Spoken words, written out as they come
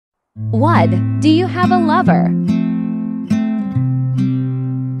1. Do you have a lover?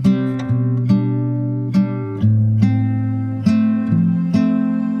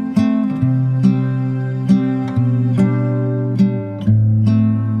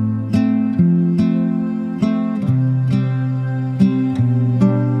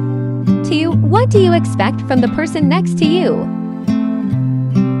 2. What do you expect from the person next to you?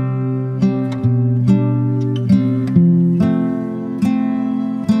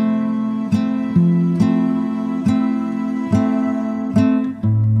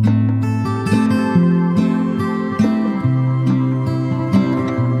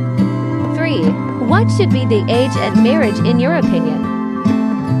 3. What should be the age at marriage in your opinion?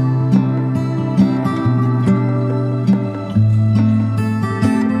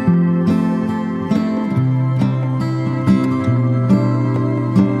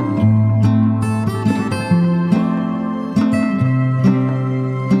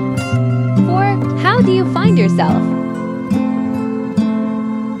 4. How do you find yourself?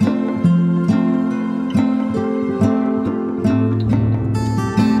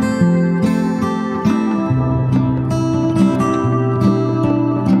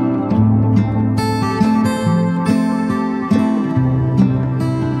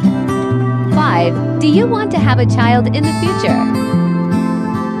 5. Do you want to have a child in the future?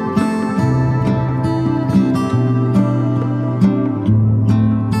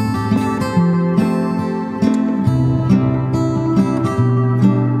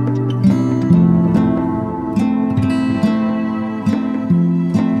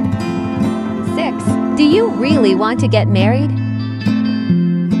 6. Do you really want to get married?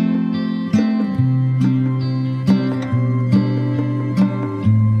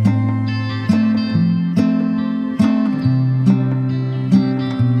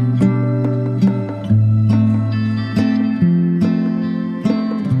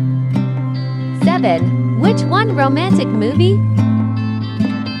 7. Which one romantic movie?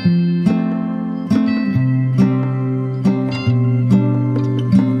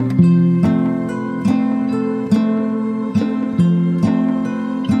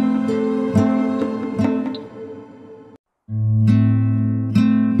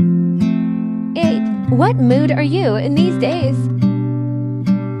 8. What mood are you in these days?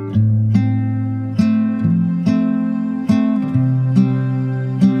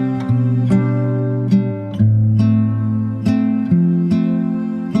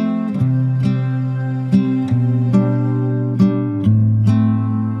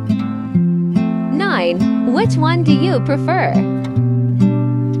 9. Which one do you prefer?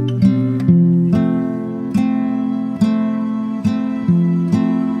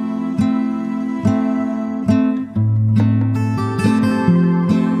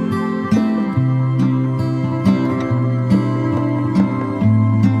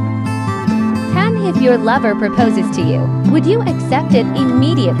 10. If your lover proposes to you, would you accept it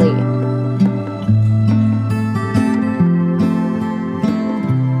immediately?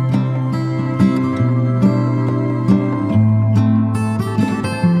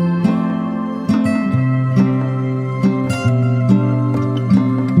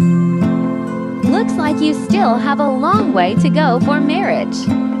 'Looks like you still have a long way to go for marriage.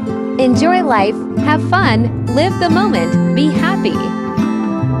 Enjoy life, have fun, live the moment, be happy.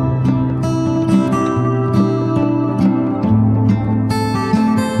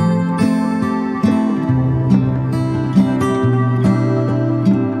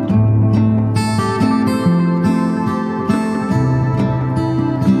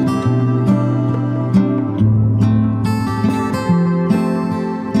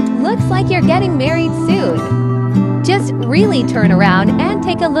 Looks like you're getting married soon. Just really turn around and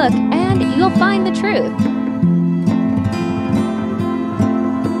take a look and you'll find the truth.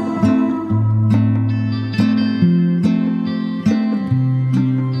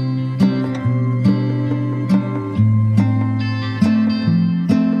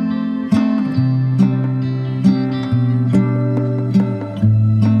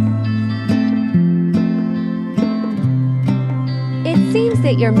 It seems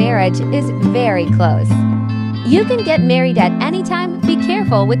that your marriage is very close. You can get married at any time. Be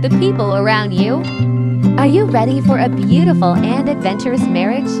careful with the people around you. Are you ready for a beautiful and adventurous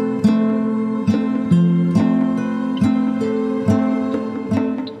marriage?